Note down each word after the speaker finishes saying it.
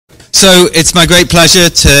So it's my great pleasure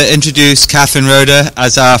to introduce Kathryn Roeder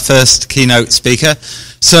as our first keynote speaker.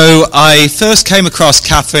 So I first came across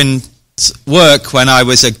Kathryn's work when I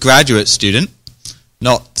was a graduate student,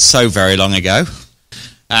 not so very long ago.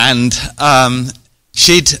 And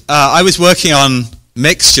I was working on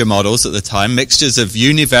mixture models at the time, mixtures of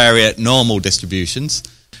univariate normal distributions.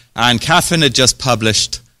 And Kathryn had just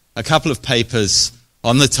published a couple of papers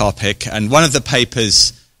on the topic, and one of the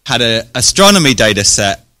papers had an astronomy data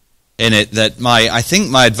set in it that I think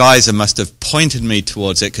my advisor must have pointed me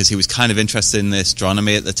towards it because he was kind of interested in the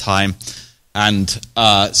astronomy at the time. And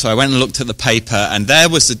so I went and looked at the paper, and there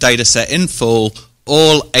was the data set in full,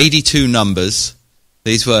 all 82 numbers.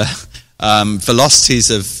 These were velocities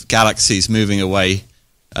of galaxies moving away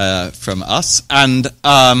from us. And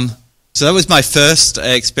so that was my first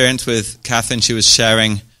experience with Kathryn. She was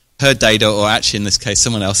sharing her data, or actually in this case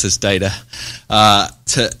someone else's data,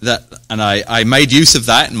 and I made use of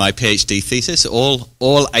that in my PhD thesis,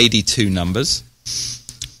 all 82 numbers.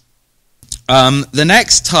 The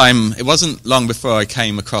next time, it wasn't long before I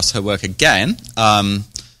came across her work again,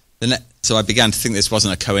 so I began to think this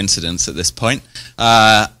wasn't a coincidence at this point.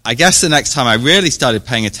 I guess the next time I really started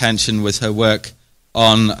paying attention was her work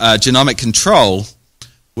on genomic control,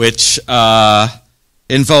 which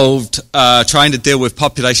involved trying to deal with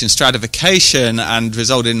population stratification and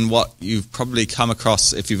resulted in what you've probably come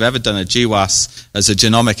across if you've ever done a GWAS as a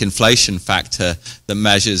genomic inflation factor that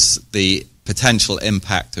measures the potential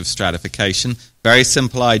impact of stratification. Very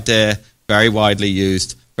simple idea, very widely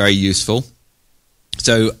used, very useful.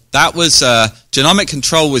 So that was, genomic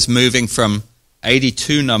control was moving from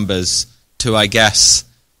 82 numbers to, I guess,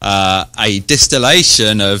 a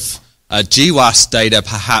distillation of GWAS data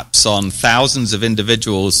perhaps on thousands of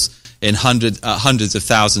individuals in hundreds of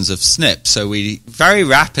thousands of SNPs. So we very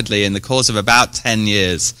rapidly, in the course of about 10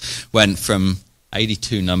 years, went from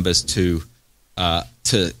 82 numbers to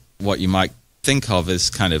what you might think of as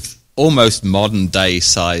kind of almost modern day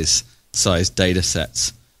size data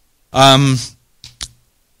sets. Kathryn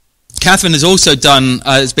has also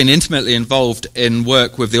has been intimately involved in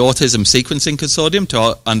work with the Autism Sequencing Consortium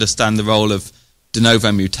to understand the role of de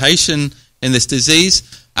novo mutation in this disease.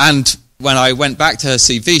 And when I went back to her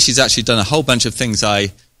CV, she's actually done a whole bunch of things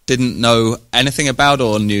I didn't know anything about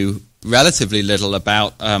or knew relatively little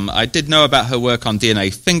about. I did know about her work on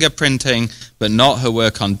DNA fingerprinting, but not her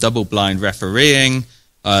work on double-blind refereeing,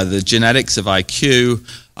 the genetics of IQ.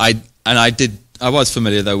 I was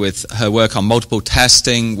familiar, though, with her work on multiple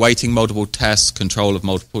testing, weighting multiple tests, control of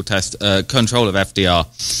FDR.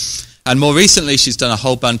 And more recently, she's done a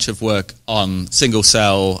whole bunch of work on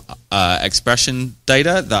single-cell expression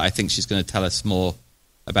data that I think she's going to tell us more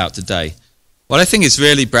about today. What I think is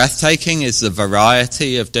really breathtaking is the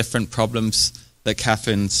variety of different problems that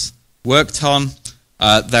Kathryn's worked on.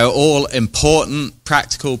 They're all important,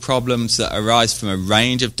 practical problems that arise from a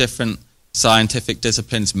range of different scientific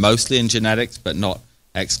disciplines, mostly in genetics, but not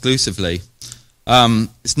exclusively.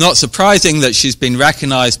 It's not surprising that she's been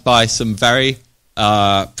recognized by some very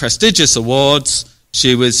prestigious awards.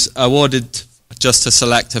 She was awarded, just to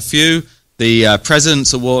select a few, the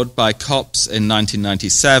President's Award by COPS in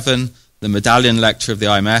 1997, the Medallion Lecture of the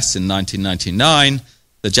IMS in 1999,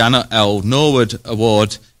 the Janet L. Norwood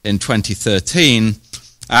Award in 2013,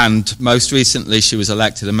 and most recently she was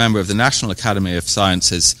elected a member of the National Academy of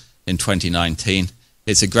Sciences in 2019.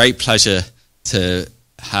 It's a great pleasure to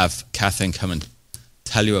have Kathryn come and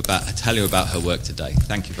tell you about her work today.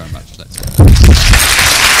 Thank you very much. Let's go.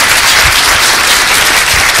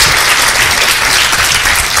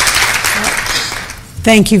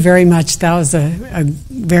 Thank you very much. That was a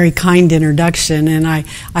very kind introduction. And I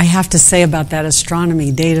have to say about that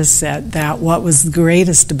astronomy data set that what was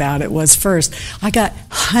greatest about it was, first, I got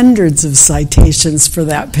hundreds of citations for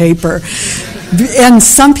that paper. And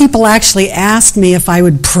some people actually asked me if I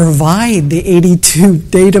would provide the 82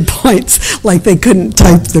 data points, like they couldn't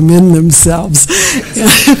type them in themselves.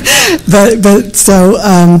 but so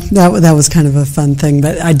that was kind of a fun thing,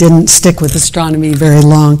 but I didn't stick with astronomy very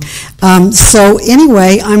long. So anyway,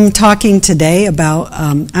 I'm talking today about,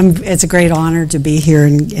 it's a great honor to be here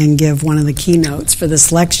and give one of the keynotes for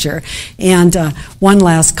this lecture. And one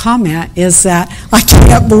last comment is that I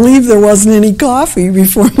can't believe there wasn't any coffee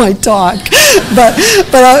before my talk. But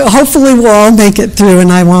hopefully we'll all make it through,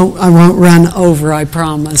 and I won't run over, I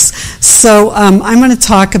promise. So I'm going to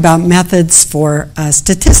talk about methods for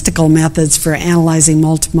statistical methods for analyzing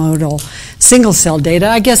multimodal single-cell data.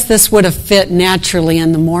 I guess this would have fit naturally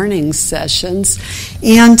in the morning sessions,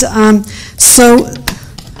 and so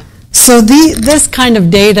So this kind of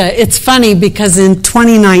data, it's funny because in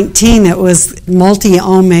 2019 it was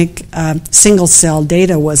multi-omic single-cell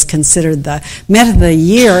data was considered the method of the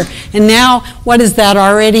year, and now what is that,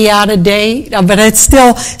 already out of date? But it's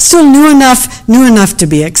still new enough to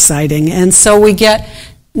be exciting. And so we get,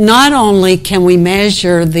 not only can we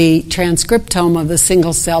measure the transcriptome of the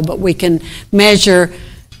single cell, but we can measure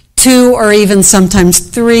 2 or even sometimes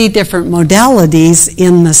 3 different modalities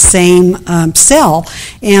in the same cell,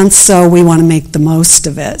 and so we want to make the most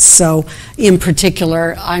of it. So in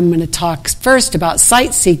particular, I'm going to talk first about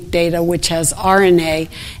site-seq data, which has RNA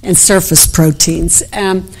and surface proteins.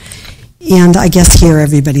 And I guess here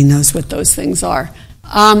everybody knows what those things are.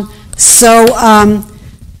 So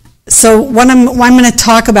what I'm going to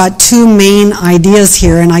talk about 2 main ideas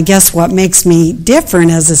here, and I guess what makes me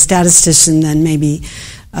different as a statistician than maybe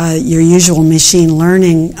your usual machine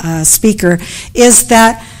learning speaker, is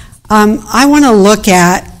that I want to look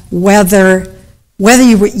at whether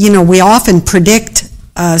we often predict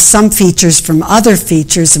some features from other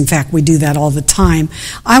features. In fact, we do that all the time.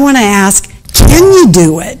 I want to ask, can you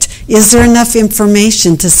do it? Is there enough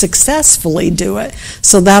information to successfully do it?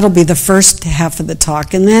 So that'll be the first half of the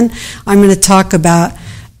talk. And then I'm going to talk about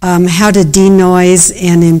how to denoise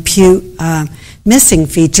and impute missing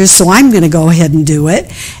features, so I'm going to go ahead and do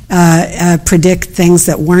it, predict things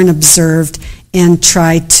that weren't observed, and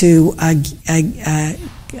try to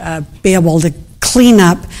be able to clean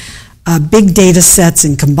up big data sets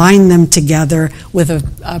and combine them together with a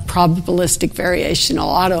probabilistic variational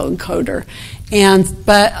autoencoder.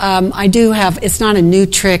 But I do have, it's not a new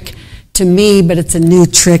trick to me, but it's a new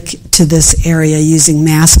trick to this area, using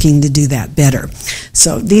masking to do that better.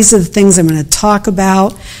 So these are the things I'm going to talk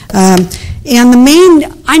about. And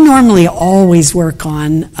I normally always work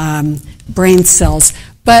on brain cells,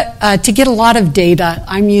 but to get a lot of data,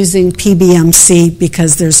 I'm using PBMC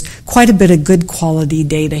because there's quite a bit of good quality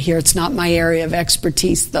data here. It's not my area of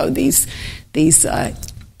expertise, though, these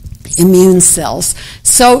immune cells.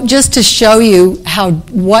 So just to show you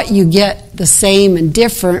what you get the same and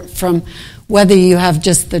different from whether you have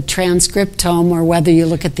just the transcriptome or whether you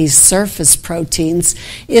look at these surface proteins,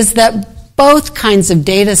 is that both kinds of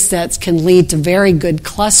data sets can lead to very good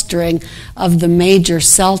clustering of the major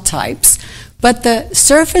cell types. But the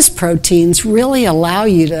surface proteins really allow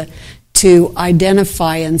you to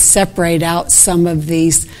identify and separate out some of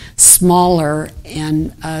these smaller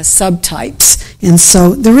and subtypes. And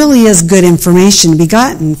so there really is good information to be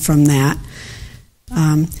gotten from that.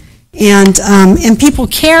 And people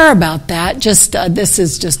care about that. This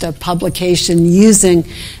is just a publication using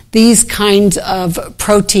these kinds of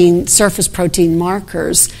surface protein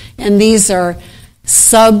markers. And these are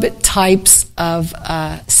subtypes of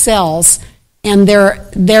cells, and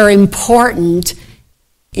they're important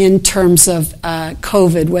in terms of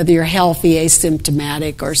COVID, whether you're healthy,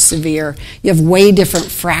 asymptomatic, or severe. You have way different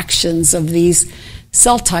fractions of these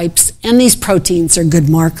cell types, and these proteins are good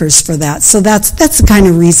markers for that. So that's the kind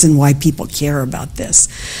of reason why people care about this.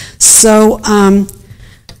 So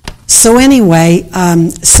anyway,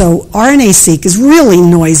 RNA-seq is really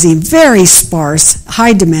noisy, very sparse,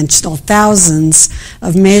 high-dimensional, thousands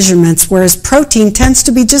of measurements, whereas protein tends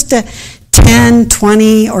to be just a 10,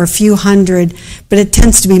 20, or a few hundred, but it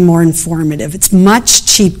tends to be more informative. It's much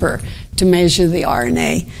cheaper to measure the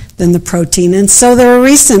RNA than the protein. And so there are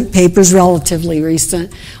recent papers, relatively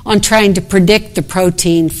recent, on trying to predict the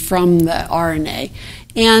protein from the RNA,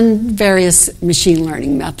 and various machine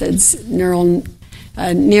learning methods,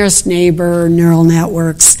 nearest neighbor, neural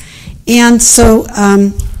networks. And so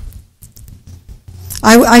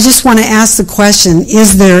I just want to ask the question,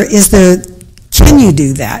 can you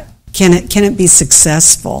do that? Can it be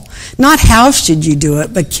successful? Not how should you do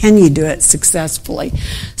it, but can you do it successfully?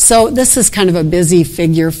 So this is kind of a busy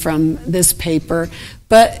figure from this paper,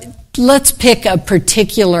 but let's pick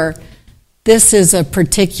this is a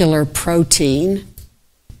particular protein,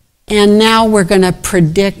 and now we're going to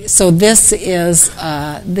predict. So this is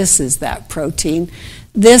that protein.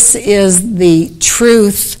 This is the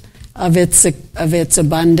truth of its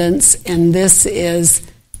abundance, and this is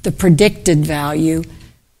the predicted value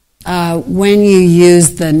when you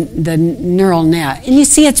use the neural net. And you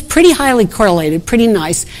see it's pretty highly correlated, pretty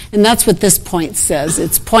nice, and that's what this point says.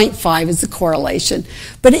 It's 0.5 is the correlation.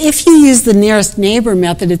 But if you use the nearest neighbor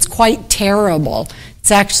method, it's quite terrible.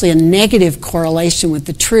 It's actually a negative correlation with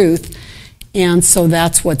the truth, and so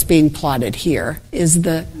that's what's being plotted here, is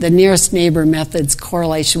the nearest neighbor method's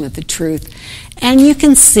correlation with the truth. And you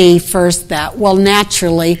can see first that, well,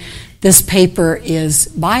 naturally, this paper is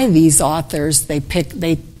by these authors. They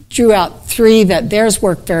drew out 3 that theirs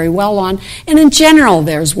worked very well on, and in general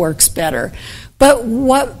theirs works better. But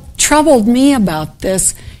what troubled me about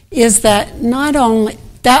this is that not only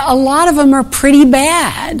that a lot of them are pretty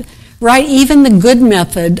bad, right? Even the good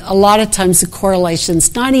method, a lot of times the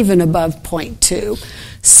correlation's not even above 0.2.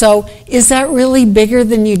 So is that really bigger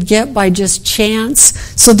than you'd get by just chance?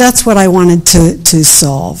 So that's what I wanted to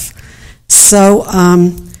solve. So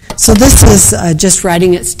this is just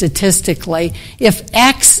writing it statistically. If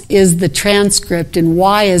X is the transcript and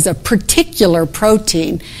Y is a particular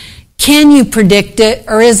protein, can you predict it,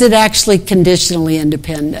 or is it actually conditionally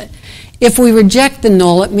independent? If we reject the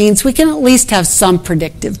null, it means we can at least have some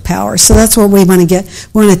predictive power. So that's what we want to get.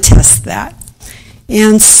 We want to test that.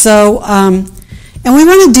 And so, and we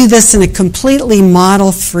want to do this in a completely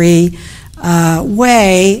model-free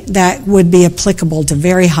way that would be applicable to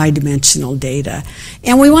very high-dimensional data.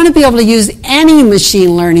 And we want to be able to use any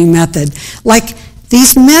machine learning method. Like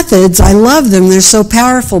these methods, I love them. They're so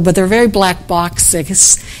powerful, but they're very black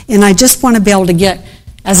boxes. And I just want to be able to get,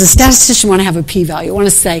 as a statistician, I want to have a p-value. I want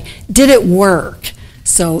to say, did it work?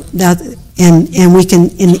 So that, and we can,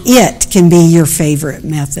 and it can be your favorite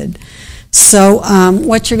method. So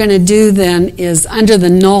what you're going to do then is, under the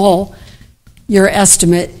null, your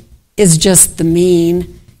estimate is just the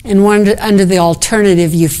mean, and under the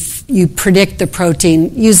alternative, you predict the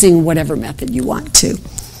protein using whatever method you want to.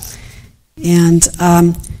 And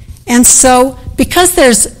so because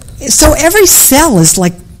so every cell is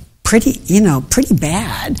like pretty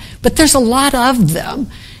bad, but there's a lot of them,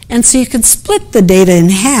 and so you can split the data in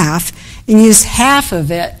half and use half of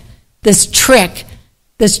it. This trick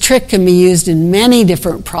can be used in many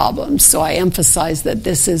different problems, so I emphasize that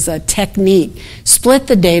this is a technique. Split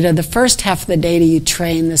the data. The first half of the data you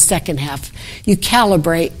train, the second half you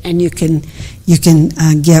calibrate, and you can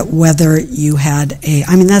get whether you had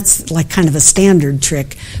that's like kind of a standard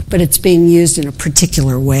trick, but it's being used in a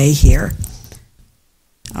particular way here.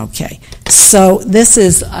 Okay, so this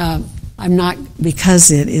is,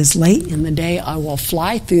 because it is late in the day, I will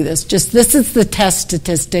fly through this. This is the test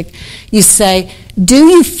statistic. You say, do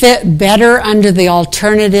you fit better under the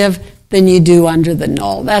alternative than you do under the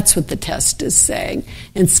null? That's what the test is saying.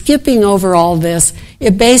 And skipping over all this,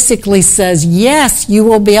 it basically says, yes, you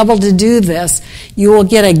will be able to do this. You will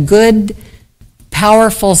get a good,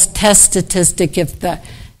 powerful test statistic if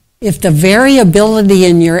the variability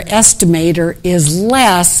in your estimator is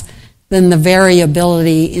less than the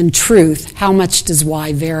variability in truth. How much does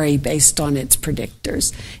Y vary based on its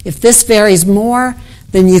predictors? If this varies more,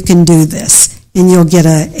 then you can do this, and you'll get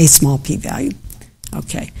a small p-value.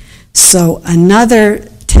 Okay, so another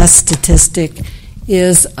test statistic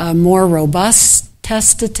is a more robust test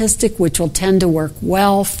statistic, which will tend to work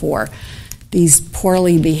well for these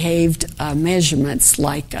poorly behaved measurements,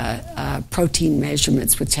 like protein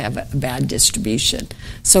measurements, which have a bad distribution.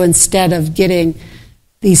 So instead of getting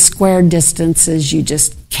these squared distances, you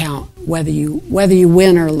just count whether you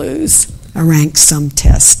win or lose a rank sum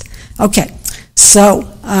test. Okay, so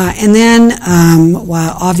and then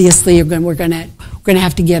obviously we're going to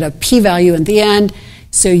have to get a p-value at the end.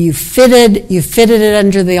 So you fitted it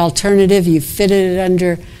under the alternative, you fitted it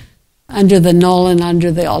under the null and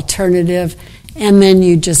under the alternative, and then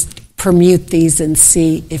you just permute these and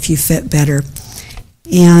see if you fit better.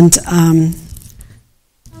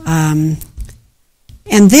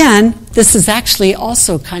 And then, this is actually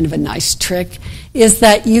also kind of a nice trick, is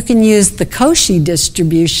that you can use the Cauchy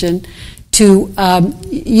distribution to,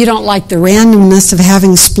 you don't like the randomness of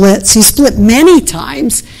having splits. You split many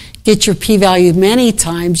times, get your p-value many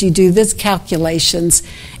times, you do these calculations,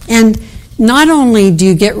 and not only do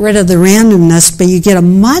you get rid of the randomness, but you get a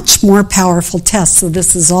much more powerful test. So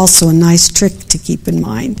this is also a nice trick to keep in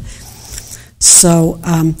mind. So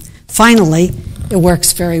finally, it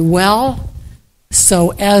works very well.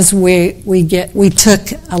 So as we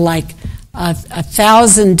took like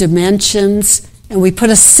 1,000 dimensions, and we put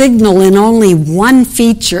a signal in only one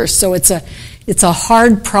feature. So it's a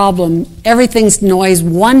hard problem. Everything's noise.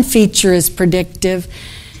 One feature is predictive,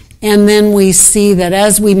 and then we see that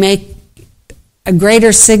as we make a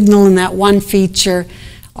greater signal in that one feature,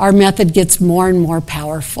 our method gets more and more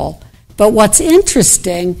powerful. But what's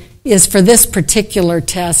interesting is, for this particular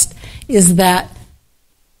test, is that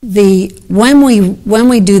when we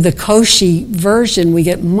do the Cauchy version, we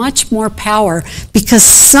get much more power, because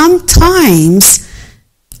sometimes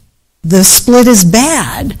the split is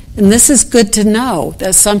bad. And this is good to know,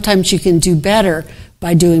 that sometimes you can do better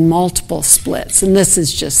by doing multiple splits. And this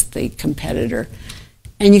is just the competitor.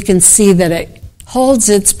 And you can see that it holds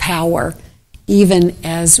its power even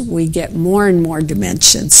as we get more and more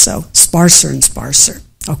dimensions, so sparser and sparser.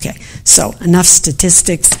 Okay, so enough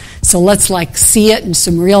statistics. So let's see it in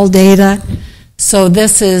some real data. So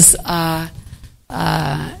this is 12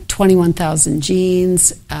 21,000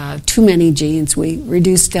 genes, too many genes. We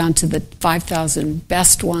reduced down to the 5,000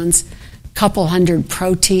 best ones, a couple hundred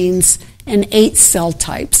proteins, and 8 cell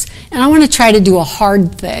types. And I want to try to do a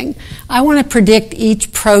hard thing. I want to predict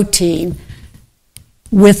each protein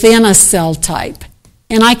within a cell type.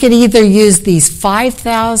 And I could either use these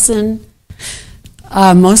 5,000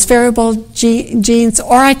 most variable genes,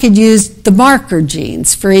 or I could use the marker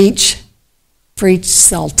genes for each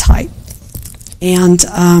cell type. And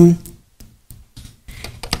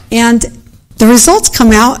the results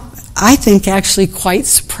come out, I think, actually quite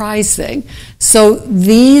surprising. So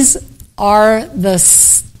these are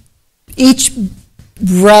each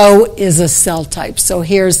row is a cell type. So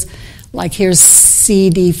here's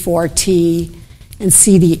CD4T and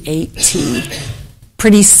CD8T,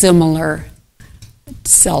 pretty similar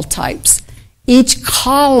cell types. Each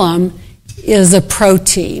column is a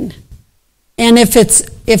protein. And if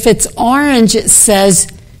it's orange, it says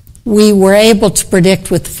we were able to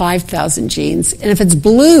predict with 5,000 genes. And if it's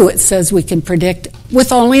blue, it says we can predict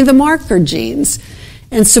with only the marker genes.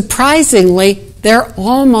 And surprisingly, they're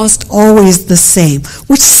almost always the same,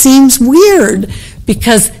 which seems weird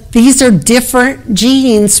because these are different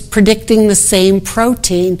genes predicting the same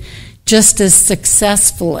protein just as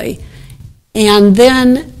successfully. And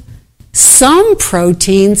then some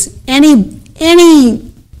proteins,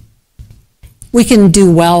 we can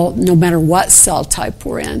do well no matter what cell type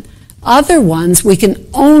we're in. Other ones, we can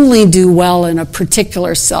only do well in a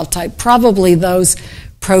particular cell type. Probably those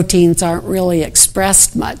proteins aren't really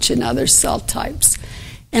expressed much in other cell types.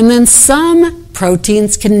 And then some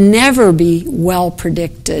proteins can never be well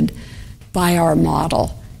predicted by our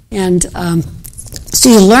model. And so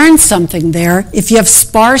you learn something there. If you have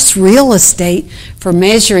sparse real estate for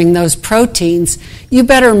measuring those proteins, you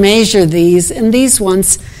better measure these, and these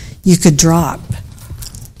ones you could drop.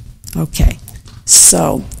 Okay,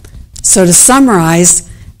 so to summarize,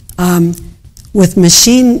 with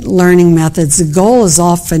machine learning methods, the goal is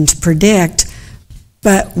often to predict,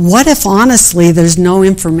 but what if honestly there's no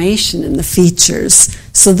information in the features?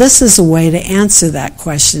 So this is a way to answer that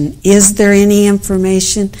question. Is there any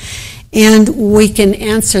information? And we can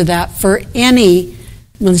answer that for any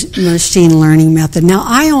machine learning method. Now,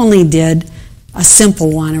 I only did a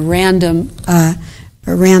simple one, a random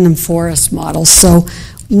forest model. So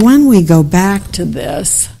when we go back to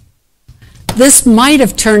this might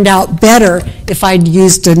have turned out better if I'd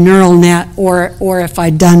used a neural net or if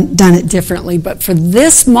I'd done it differently. But for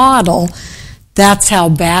this model, that's how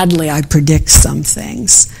badly I predict some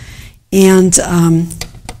things. And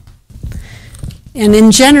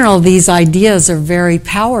in general, these ideas are very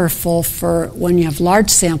powerful for when you have large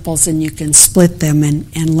samples and you can split them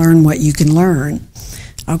and learn what you can learn.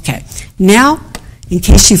 Okay, now, in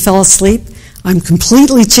case you fell asleep, I'm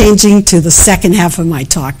completely changing to the second half of my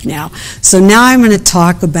talk now. So now I'm going to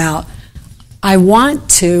talk about, I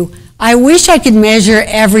wish I could measure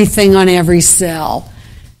everything on every cell.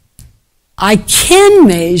 I can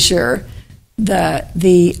measure the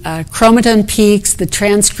chromatin peaks, the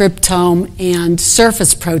transcriptome, and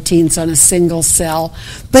surface proteins on a single cell,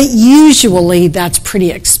 but usually that's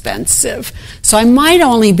pretty expensive. So I might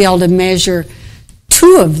only be able to measure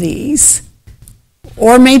 2 of these,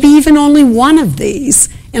 or maybe even only 1 of these.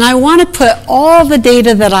 And I want to put all the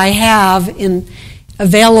data that I have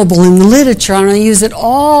available in the literature, and I use it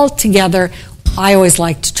all together. I always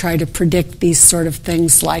like to try to predict these sort of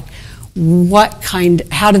things like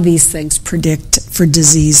how do these things predict for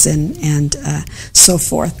disease and so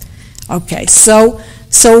forth. Okay, so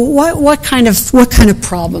what kind of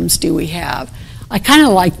problems do we have? I kind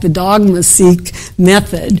of like the dogma-seek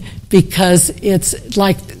method because it's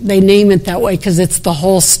like they name it that way because it's the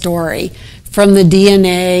whole story, from the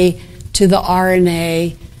DNA to the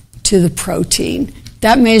RNA to the protein.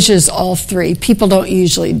 That measures all 3. People don't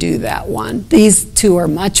usually do that one. These 2 are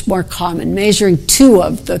much more common, measuring 2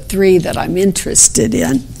 of the 3 that I'm interested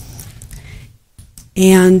in.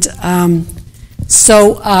 And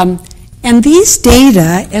and these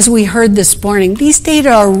data, as we heard this morning, these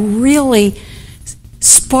data are really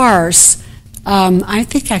sparse. I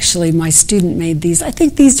think actually my student made these. I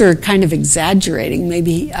think these are kind of exaggerating.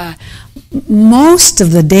 Maybe most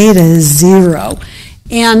of the data is 0.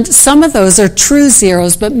 And some of those are true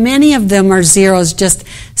zeros, but many of them are zeros, just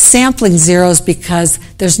sampling zeros because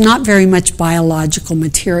there's not very much biological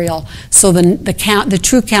material. So the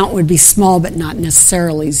true count would be small, but not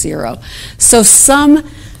necessarily 0. So some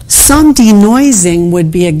denoising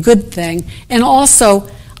would be a good thing. And also,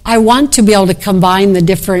 I want to be able to combine the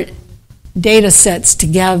different data sets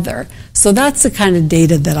together. So that's the kind of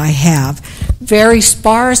data that I have. Very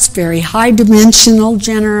sparse, very high dimensional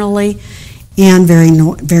generally. and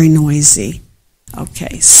very noisy.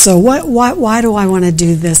 Okay, so why do I want to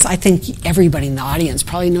do this? I think everybody in the audience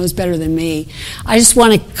probably knows better than me. I just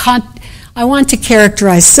want to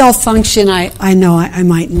characterize cell function. I know I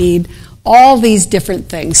might need all these different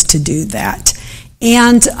things to do that,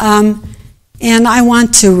 and I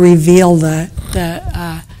want to reveal the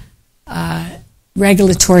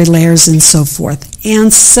regulatory layers and so forth.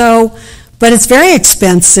 And so, but it's very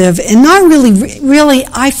expensive and not really.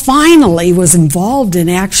 I finally was involved in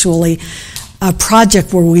actually a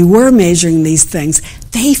project where we were measuring these things.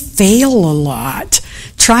 They fail a lot.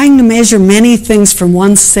 Trying to measure many things from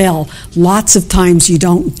one cell, lots of times you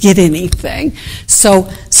don't get anything. So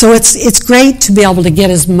it's great to be able to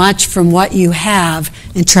get as much from what you have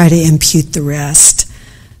and try to impute the rest.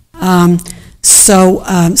 So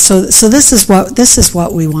this is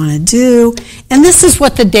what we want to do, and this is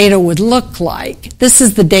what the data would look like. This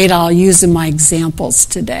is the data I'll use in my examples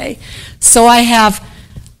today. So I have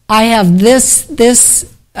this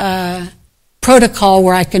protocol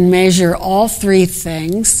where I can measure all three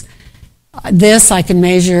things. This I can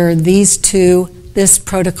measure these two. This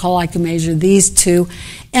protocol I can measure these two.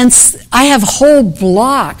 And I have whole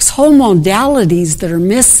blocks, whole modalities that are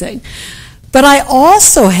missing. But I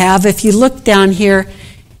also have, if you look down here,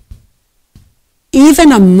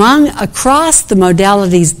 even across the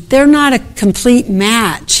modalities, they're not a complete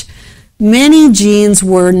match. Many genes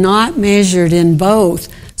were not measured in both.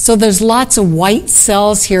 So there's lots of white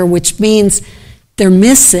cells here, which means they're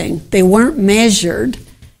missing. They weren't measured.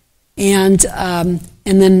 And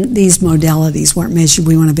then these modalities weren't measured.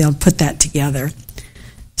 We want to be able to put that together.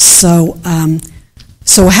 So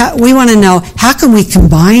we want to know, how can we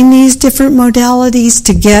combine these different modalities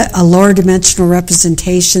to get a lower dimensional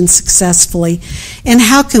representation successfully? And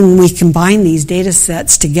how can we combine these data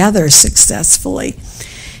sets together successfully?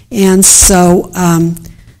 And so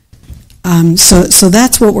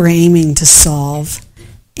that's what we're aiming to solve.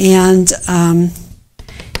 And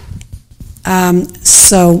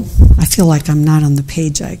so I feel like I'm not on the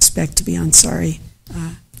page I expect to be on, sorry.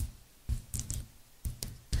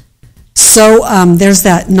 So there's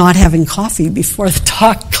that not having coffee before the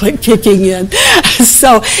talk kicking in.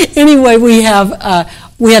 So anyway, we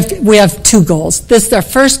have two goals. Our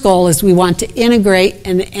first goal is we want to integrate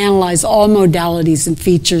and analyze all modalities and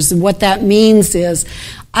features. And what that means is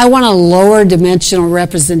I want a lower dimensional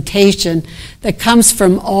representation that comes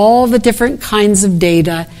from all the different kinds of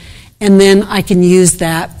data, and then I can use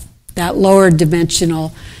that lower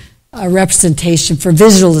dimensional representation for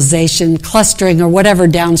visualization, clustering, or whatever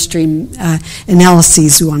downstream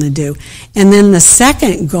analyses we want to do. And then the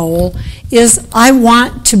second goal is I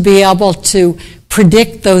want to be able to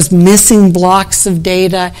predict those missing blocks of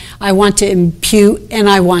data. I want to impute, and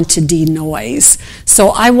I want to denoise.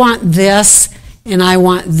 So I want this, and I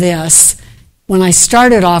want this. When I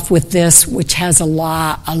started off with this, which has a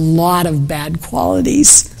lot of bad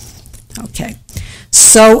qualities. Okay.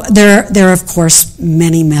 So there are, of course,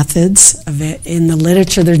 many methods of it in the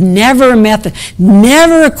literature. There's never a method,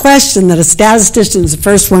 never a question that a statistician is the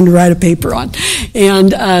first one to write a paper on.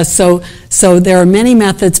 And so there are many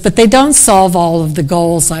methods, but they don't solve all of the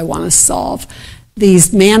goals I want to solve.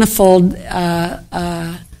 These manifold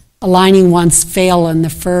aligning ones fail in the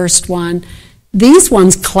first one. These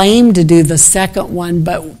ones claim to do the second one,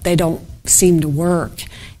 but they don't seem to work.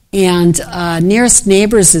 And nearest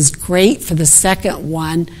neighbors is great for the second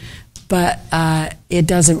one, but it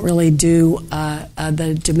doesn't really do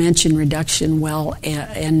the dimension reduction well,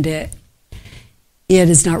 and it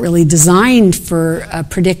is not really designed for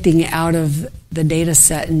predicting out of the data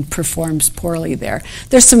set and performs poorly there.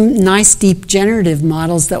 There's some nice deep generative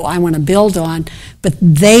models that I want to build on, but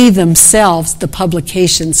they themselves, the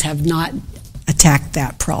publications, have not attacked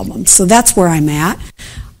that problem. So that's where I'm at.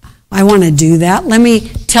 I want to do that. Let me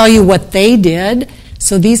tell you what they did.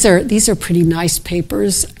 So these are pretty nice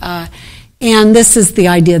papers. And this is the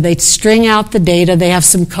idea. They string out the data. They have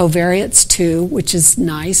some covariates too, which is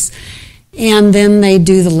nice. And then they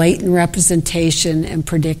do the latent representation and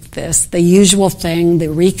predict this. The usual thing, the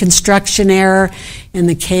reconstruction error and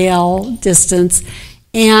the KL distance.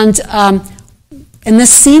 And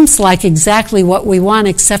this seems like exactly what we want,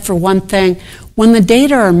 except for one thing. When the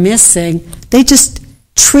data are missing, they just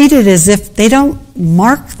treat it as if they don't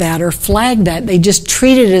mark that or flag that. They just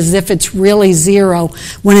treat it as if it's really zero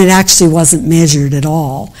when it actually wasn't measured at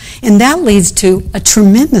all. And that leads to a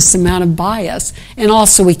tremendous amount of bias. And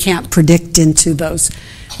also we can't predict into those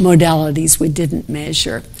modalities we didn't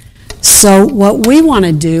measure. So what we want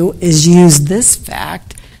to do is use this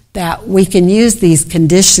fact that we can use these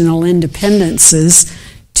conditional independences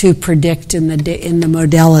to predict in the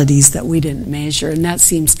modalities that we didn't measure, and that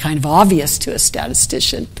seems kind of obvious to a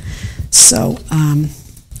statistician. So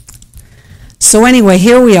anyway,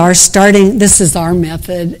 here we are starting. This is our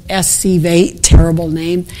method, SC8, terrible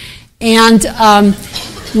name, and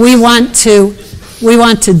we want to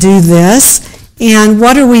do this. And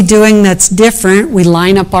what are we doing that's different? We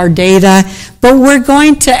line up our data, but we're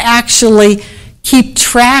going to actually keep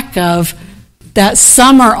track of that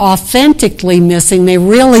some are authentically missing. They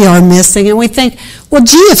really are missing. And we think, well,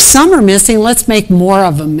 gee, if some are missing, let's make more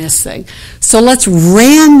of them missing. So let's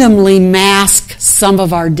randomly mask some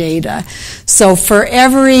of our data. So for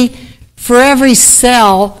every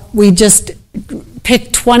cell, we just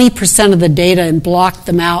pick 20% of the data and block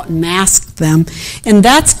them out and mask them. And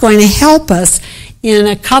that's going to help us in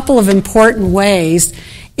a couple of important ways.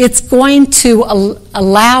 It's going to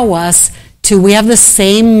allow us to, we have the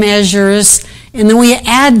same measures, and then we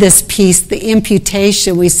add this piece, the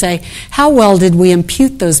imputation. We say, how well did we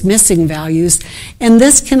impute those missing values? And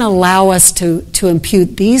this can allow us to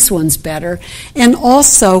impute these ones better. And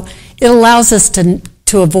also, it allows us to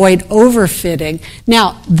avoid overfitting.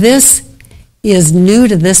 Now, this is new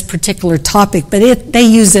to this particular topic, but they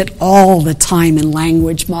use it all the time in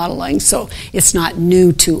language modeling, so it's not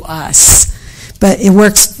new to us. But it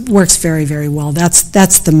works very, very well. That's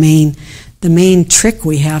the main trick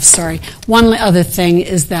we have. Sorry. One other thing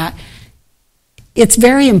is that it's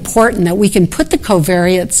very important that we can put the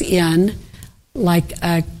covariates in, like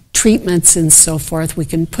treatments and so forth. We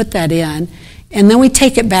can put that in, and then we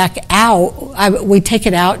take it back out. We take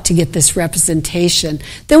it out to get this representation.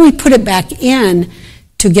 Then we put it back in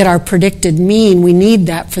to get our predicted mean. We need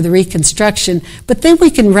that for the reconstruction. But then we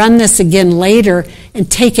can run this again later and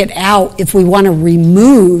take it out if we want to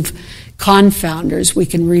remove confounders. We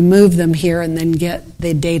can remove them here and then get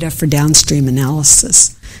the data for downstream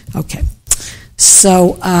analysis. Okay.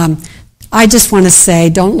 So I just want to say,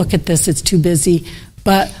 don't look at this, it's too busy.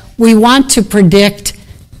 But we want to predict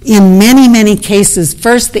in many, many cases.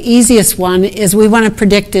 First, the easiest one is we want to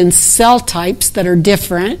predict in cell types that are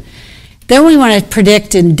different. Then we want to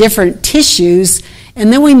predict in different tissues.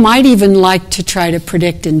 And then we might even like to try to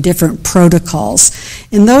predict in different protocols.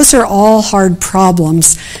 And those are all hard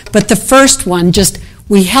problems. But the first one,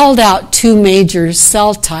 we held out two major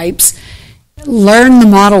cell types, learned the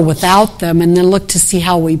model without them, and then looked to see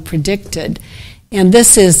how we predicted. And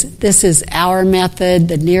this is our method,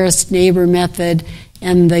 the nearest neighbor method,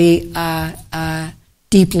 and the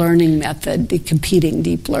deep learning method, the competing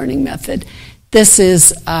deep learning method. This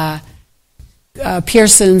is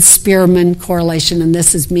Pearson-Spearman correlation, and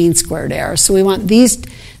this is mean squared error. So we want these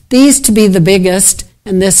to be the biggest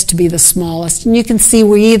and this to be the smallest. And you can see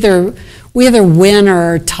we either win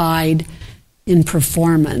or are tied in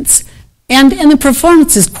performance. And the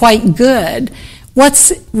performance is quite good.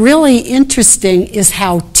 What's really interesting is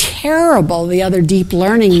how terrible the other deep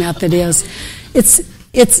learning method is. It's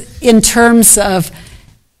in terms of,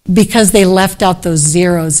 because they left out those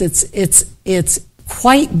zeros, it's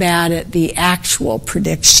quite bad at the actual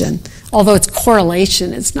prediction, although its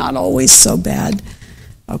correlation is not always so bad.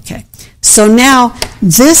 Okay, so now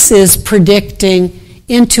this is predicting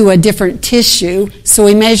into a different tissue. So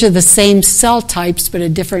we measure the same cell types but a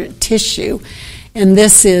different tissue, and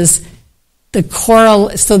this is the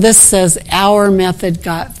so this says our method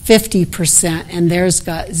got 50% and theirs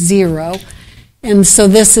got 0. And so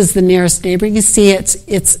this is the nearest neighbor. You can see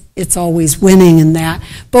it's always winning in that.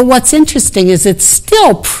 But what's interesting is it's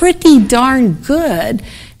still pretty darn good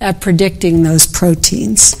at predicting those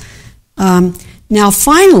proteins. Now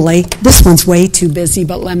finally, this one's way too busy,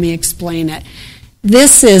 but let me explain it.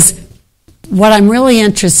 This is what I'm really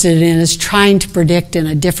interested in, is trying to predict in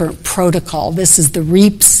a different protocol. This is the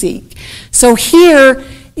REAP-seq. So here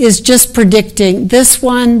is just predicting this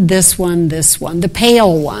one, this one, this one, the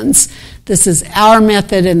pale ones. This is our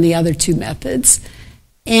method and the other two methods.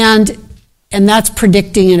 And that's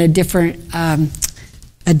predicting in a different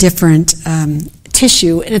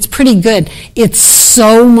tissue, and it's pretty good. It's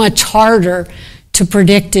so much harder to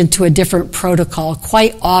predict into a different protocol.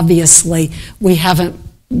 Quite obviously, we haven't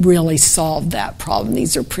really solved that problem.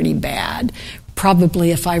 These are pretty bad.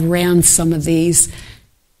 Probably if I ran some of these,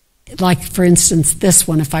 like for instance this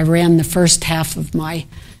one, if I ran the first half of my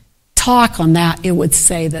talk on that, it would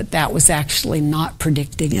say that was actually not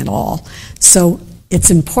predicting at all. So it's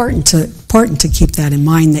important to keep that in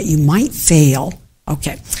mind, that you might fail.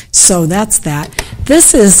 Okay, so that's that.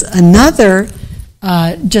 This is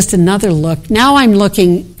just another look. Now I'm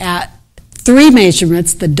looking at 3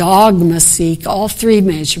 measurements, the dogma-seq, all 3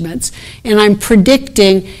 measurements, and I'm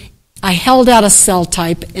predicting. I held out a cell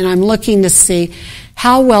type, and I'm looking to see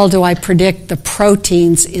how well do I predict the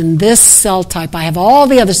proteins in this cell type? I have all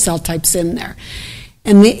the other cell types in there.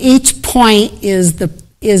 And each point is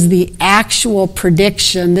the actual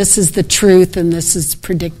prediction. This is the truth, and this is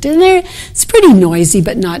predicted. And it's pretty noisy,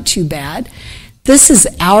 but not too bad. This is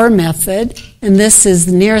our method, and this is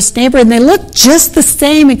the nearest neighbor. And they look just the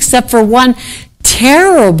same except for one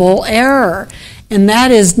terrible error. And that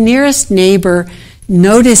is nearest neighbor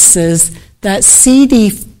notices that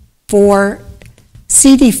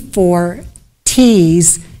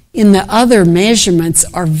CD4Ts in the other measurements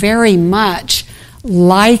are very much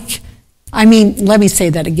like, let me say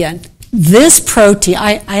that again. This protein,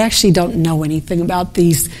 I actually don't know anything about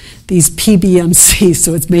these PBMCs,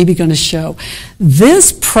 so it's maybe going to show.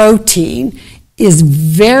 This protein is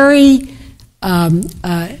very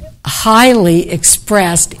highly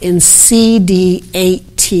expressed in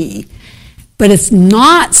CD8T, but it's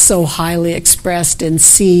not so highly expressed in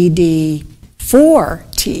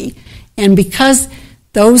CD4T. And because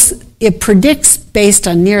it predicts based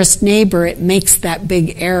on nearest neighbor, it makes that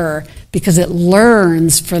big error because it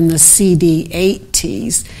learns from the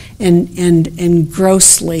CD8Ts and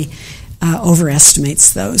grossly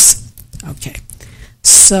overestimates those. Okay,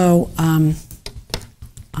 so I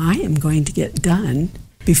am going to get done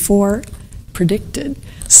before predicted.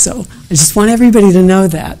 So I just want everybody to know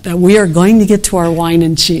that we are going to get to our wine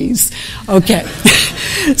and cheese. Okay.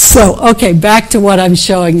 So, back to what I'm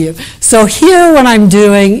showing you. So here what I'm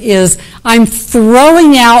doing is I'm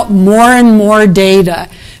throwing out more and more data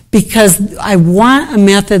because I want a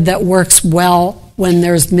method that works well when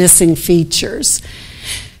there's missing features.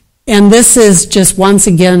 And this is just, once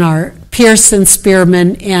again, our Pearson,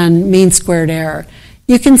 Spearman, and mean squared error.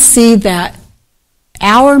 You can see that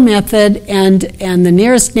our method and the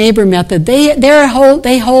nearest neighbor method,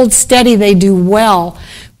 they hold steady, they do well,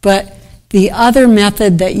 but the other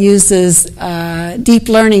method that uses deep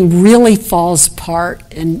learning really falls apart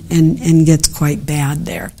and gets quite bad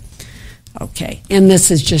there. Okay, and this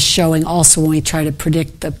is just showing also when we try to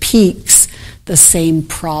predict the peaks, the same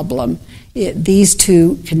problem. These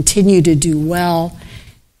two continue to do well,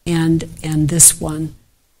 and this one,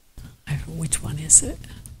 which one is it?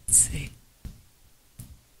 Let's see.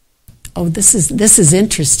 Oh, this is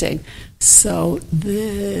interesting. So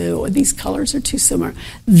these colors are too similar.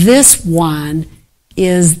 This one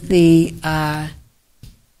is the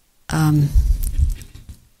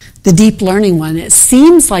deep learning one. It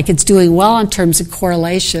seems like it's doing well in terms of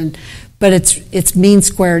correlation, but it's mean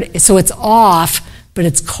squared, so it's off, but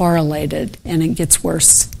it's correlated, and it gets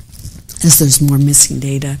worse as there's more missing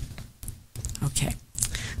data. Okay,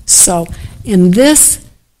 so in this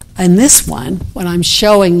one, what I'm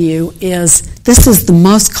showing you is this is the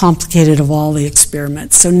most complicated of all the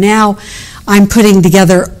experiments. So now I'm putting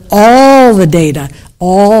together all the data,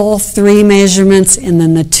 all 3 measurements, and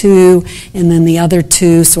then the 2, and then the other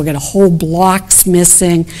 2. So we got a whole blocks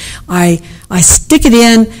missing. I stick it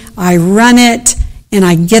in, I run it, and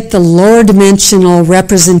I get the lower dimensional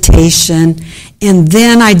representation, and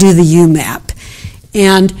then I do the UMAP.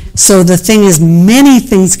 And so the thing is, many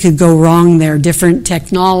things could go wrong there, different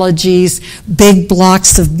technologies, big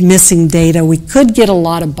blocks of missing data. We could get a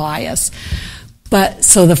lot of bias. But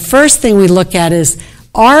so the first thing we look at is,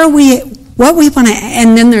 what we want to,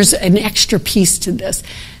 and then there's an extra piece to this.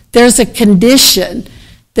 There's a condition.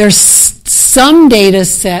 There's some data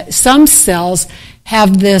set, some cells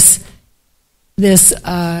have this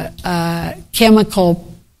chemical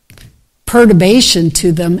perturbation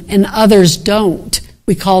to them, and others don't.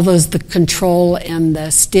 We call those the control and the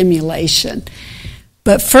stimulation.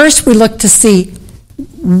 But first we look to see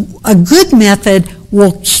a good method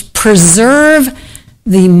will preserve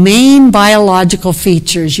the main biological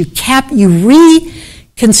features. You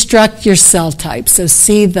reconstruct your cell types. So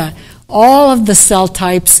see all of the cell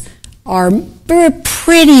types are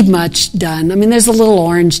pretty much done. I mean, there's a little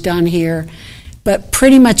orange down here, but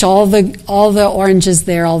pretty much all the oranges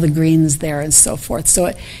there, all the greens there, and so forth.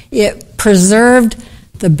 So it preserved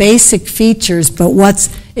the basic features, but what's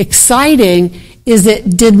exciting is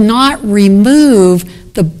it did not remove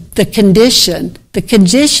the condition. The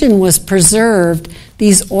condition was preserved.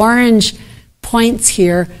 These orange points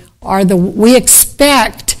here we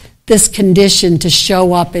expect this condition to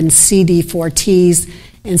show up in CD4Ts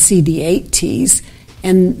and CD8Ts.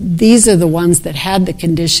 And these are the ones that had the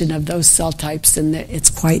condition of those cell types, and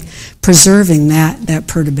it's quite preserving that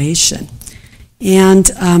perturbation.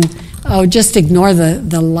 And just ignore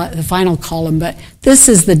the final column, but this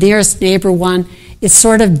is the nearest neighbor one. It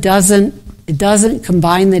sort of doesn't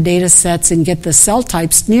combine the data sets and get the cell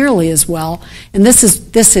types nearly as well. And this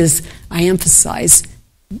is I emphasize,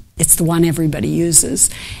 it's the one everybody uses.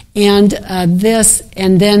 And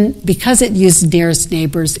then because it used nearest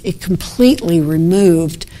neighbors, it completely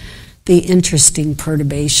removed the interesting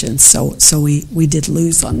perturbations. So we did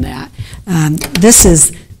lose on that. This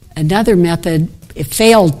is another method. It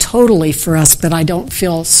failed totally for us, but I don't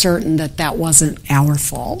feel certain that wasn't our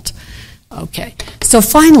fault. Okay. So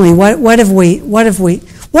finally, what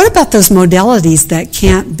about those modalities that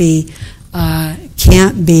can't be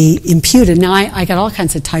imputed? Now, I got all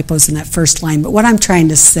kinds of typos in that first line, but what I'm trying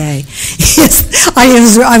to say is,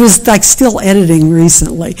 I was like still editing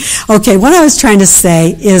recently. Okay, what I was trying to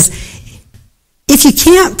say is, if you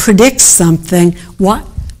can't predict something,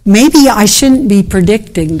 maybe I shouldn't be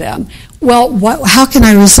predicting them. Well, how can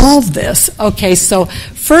I resolve this? Okay, so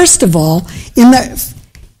first of all, in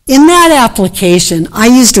that application, I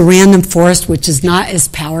used a random forest, which is not as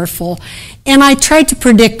powerful, and I tried to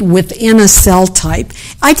predict within a cell type.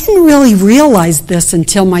 I didn't really realize this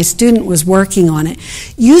until my student was working on it.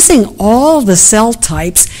 Using all the cell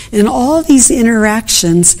types and all these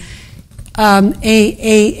interactions,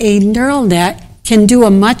 a neural net can do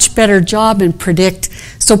a much better job and predict.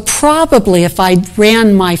 So probably if I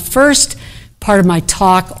ran my first part of my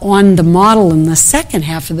talk on the model in the second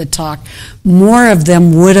half of the talk, more of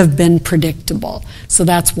them would have been predictable. So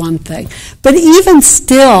that's one thing. But even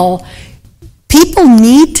still, people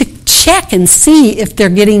need to check and see if they're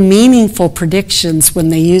getting meaningful predictions when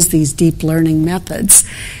they use these deep learning methods.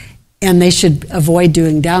 And they should avoid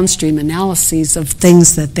doing downstream analyses of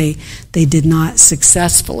things that they did not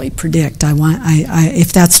successfully predict.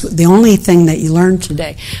 If that's the only thing that you learned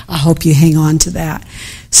today, I hope you hang on to that.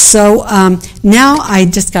 So now I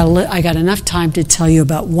got enough time to tell you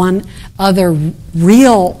about one other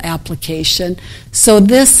real application. So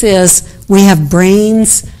this is, we have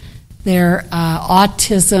brains. They're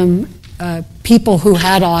autism, people who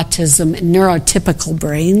had autism, neurotypical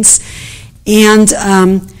brains, and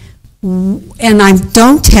I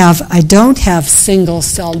don't have single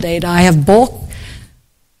cell data. I have bulk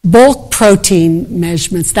protein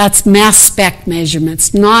measurements. That's mass spec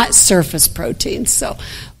measurements, not surface proteins. So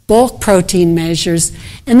bulk protein measures,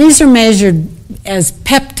 and these are measured as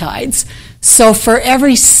peptides. So for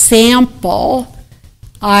every sample,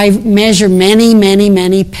 I measure many, many,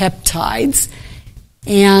 many peptides.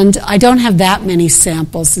 And I don't have that many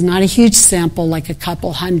samples. It's not a huge sample, like a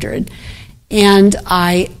couple hundred. And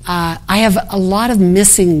I have a lot of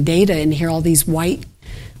missing data in here, all these white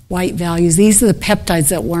values. These are the peptides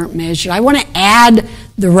that weren't measured. I want to add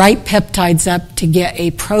the right peptides up to get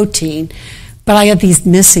a protein, but I have these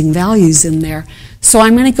missing values in there. So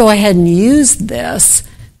I'm going to go ahead and use this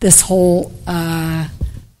whole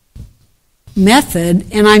method,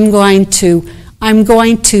 and I'm going to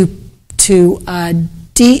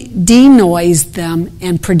denoise them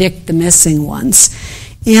and predict the missing ones.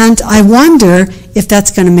 And I wonder if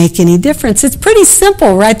that's going to make any difference. It's pretty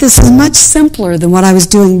simple, right? This is much simpler than what I was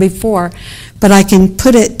doing before, but I can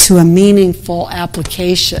put it to a meaningful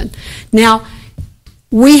application. Now,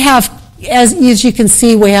 we have, as you can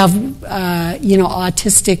see, we have,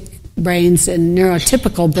 autistic brains and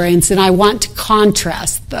neurotypical brains, and I want to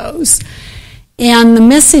contrast those. And the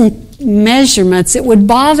missing measurements, it would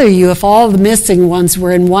bother you if all the missing ones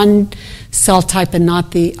were in one cell type and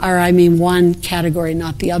one category,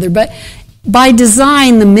 not the other. But by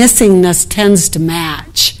design, the missingness tends to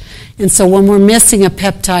match. And so when we're missing a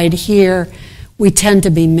peptide here, we tend to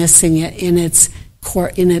be missing it in its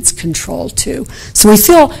control too. So we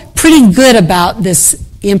feel pretty good about this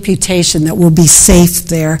imputation that will be safe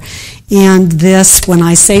there. And this, when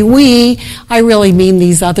I say we, I really mean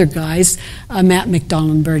these other guys, Matt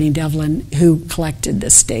McDonald and Bernie Devlin, who collected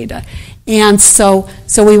this data. And so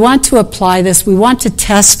we want to apply this. We want to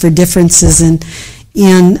test for differences in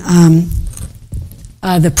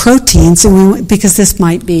the proteins, and because this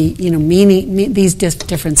might be, these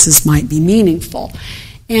differences might be meaningful.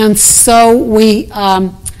 And so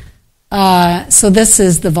so this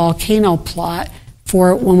is the volcano plot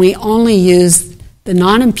for when we only use the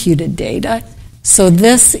non-imputed data. So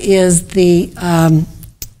this is the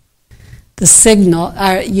signal,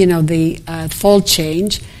 the fold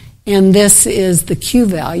change, and this is the Q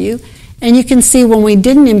value. And you can see when we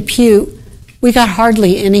didn't impute, we got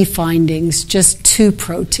hardly any findings, just 2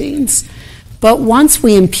 proteins. But once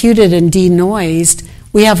we imputed and denoised,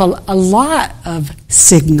 we have a lot of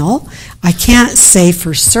signal. I can't say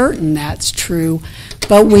for certain that's true,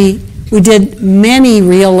 but we did many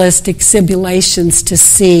realistic simulations to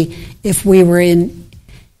see if we were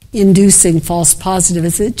inducing false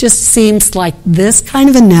positives. It just seems like this kind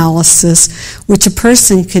of analysis, which a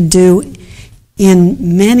person could do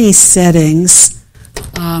in many settings,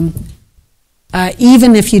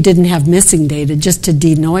 even if you didn't have missing data, just to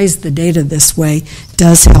denoise the data this way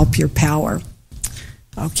does help your power.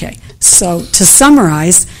 Okay, so to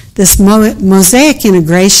summarize, this mosaic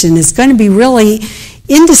integration is going to be really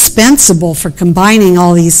indispensable for combining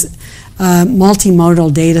all these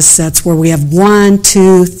multimodal data sets where we have 1,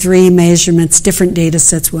 2, 3 measurements, different data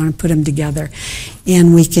sets, we want to put them together,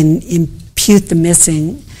 and we can impute the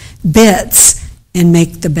missing bits and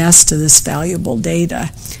make the best of this valuable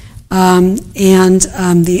data.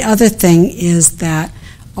 The other thing is that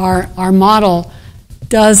our model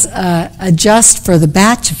does adjust for the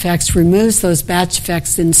batch effects, removes those batch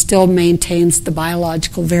effects, and still maintains the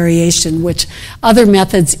biological variation, which other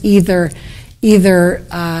methods either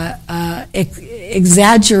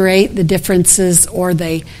exaggerate the differences or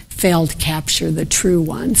they fail to capture the true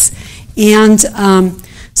ones. And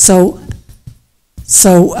so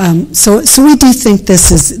we do think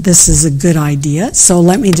this is a good idea. So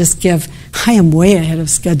let me just give. I am way ahead of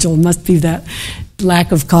schedule. Must be that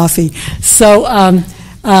lack of coffee. So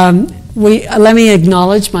let me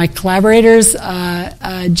acknowledge my collaborators,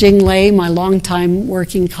 Jing Lei, my longtime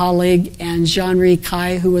working colleague, and Jean-Ri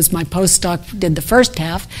Kai, who was my postdoc, did the first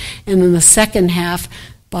half, and then the second half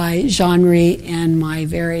by Jean-Ri and my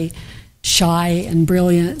very shy and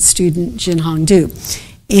brilliant student, Jinhong Du.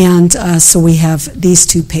 And so we have these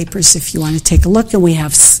 2 papers if you want to take a look, and we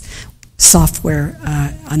have software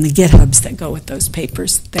on the GitHubs that go with those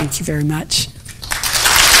papers. Thank you very much.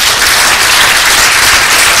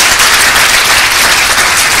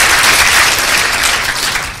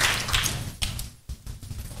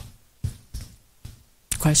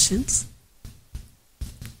 Questions?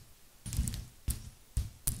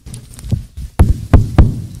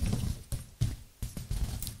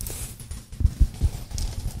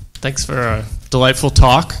 Thanks for a delightful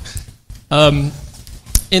talk. In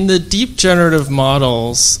the deep generative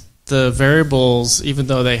models, the variables, even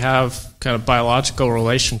though they have kind of biological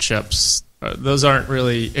relationships, those aren't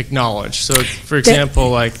really acknowledged. So, for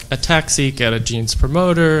example, like a tax-seq at a gene's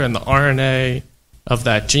promoter and the RNA of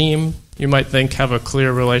that gene, you might think have a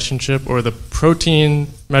clear relationship, or the protein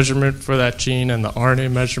measurement for that gene and the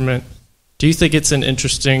RNA measurement. Do you think it's an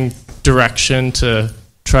interesting direction to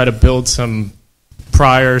try to build some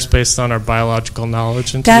priors based on our biological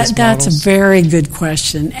knowledge into these models? That's a very good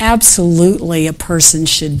question. Absolutely, a person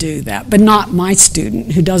should do that, but not my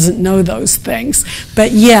student who doesn't know those things.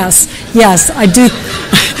 But yes, I do.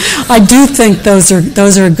 I do think those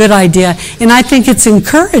are a good idea, and I think it's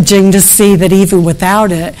encouraging to see that even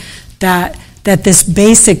without it, that this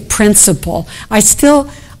basic principle.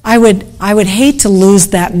 I would hate to lose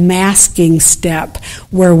that masking step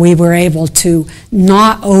where we were able to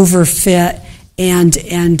not overfit and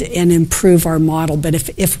improve our model. But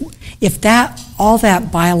if that all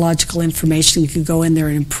that biological information could go in there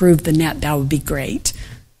and improve the net, that would be great.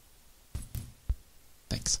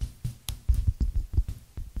 Thanks.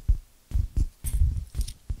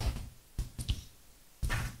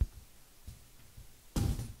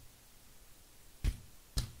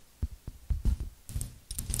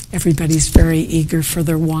 Everybody's very eager for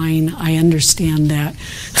their wine. I understand that.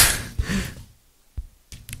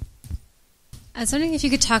 I was wondering if you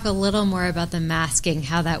could talk a little more about the masking,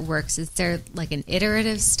 how that works. Is there like an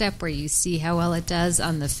iterative step where you see how well it does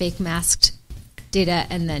on the fake masked data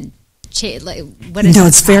and then what is No, that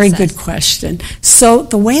it's a very process? good question. So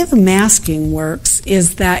the way the masking works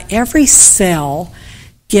is that every cell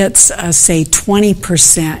gets, say,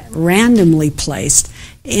 20% randomly placed,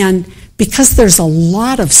 and because there's a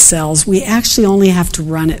lot of cells, we actually only have to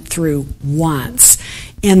run it through once,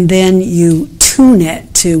 and then you tune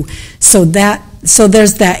it to so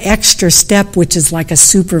there's that extra step, which is like a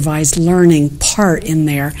supervised learning part in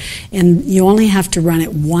there, and you only have to run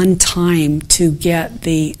it one time to get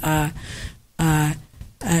the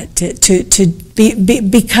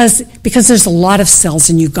because there's a lot of cells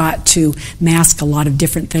and you've got to mask a lot of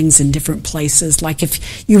different things in different places. Like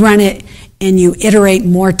if you run it and you iterate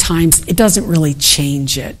more times, it doesn't really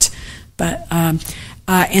change it. But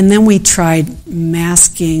and then we tried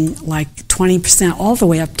masking like 20% all the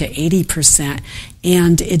way up to 80%,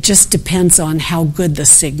 and it just depends on how good the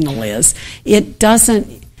signal is. It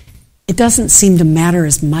doesn't seem to matter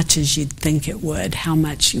as much as you'd think it would, how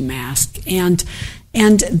much you mask. And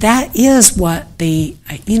that is what they've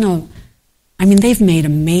made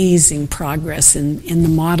amazing progress in the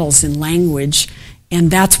models in language,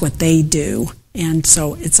 and that's what they do. And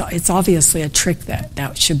so it's obviously a trick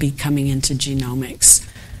that should be coming into genomics.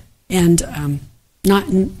 And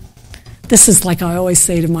this is like I always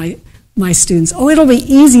say to my students, it'll be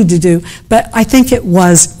easy to do, but I think it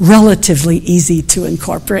was relatively easy to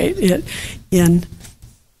incorporate it in.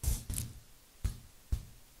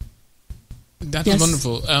 That Yes. was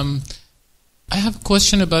wonderful. I have a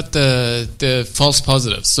question about the false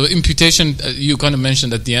positives. So imputation, you kind of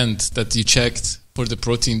mentioned at the end that you checked for the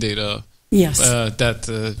protein data Yes.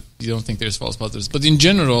 that you don't think there's false positives. But in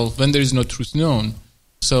general, when there is no truth known,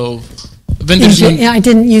 so when there's I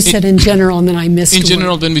didn't. You said in general, and then I missed. in one.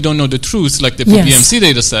 general, when we don't know the truth, like the Yes. PBMC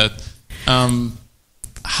data set,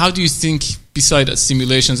 how do you think, besides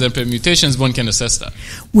simulations and permutations, one can assess that?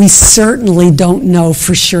 We certainly don't know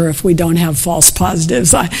for sure if we don't have false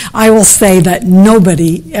positives. I will say that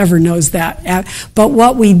nobody ever knows that. But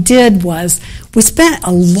what we did was we spent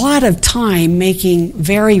a lot of time making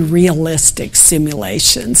very realistic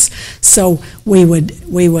simulations. So we would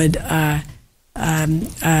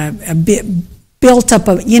built up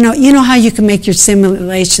you know how you can make your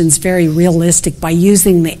simulations very realistic by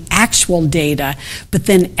using the actual data but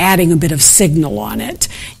then adding a bit of signal on it,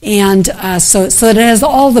 and so it has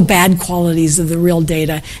all the bad qualities of the real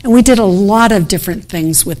data, and we did a lot of different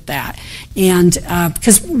things with that, and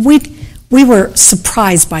because we were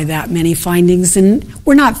surprised by that many findings, and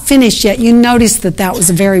we're not finished yet. You notice that was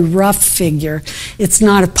a very rough figure. It's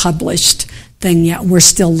not a published thing yet. We're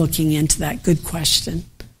still looking into that. Good question.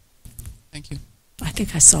 Thank you. I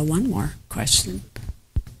think I saw one more question.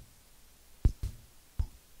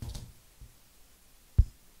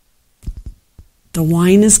 The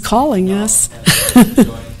wine is calling us.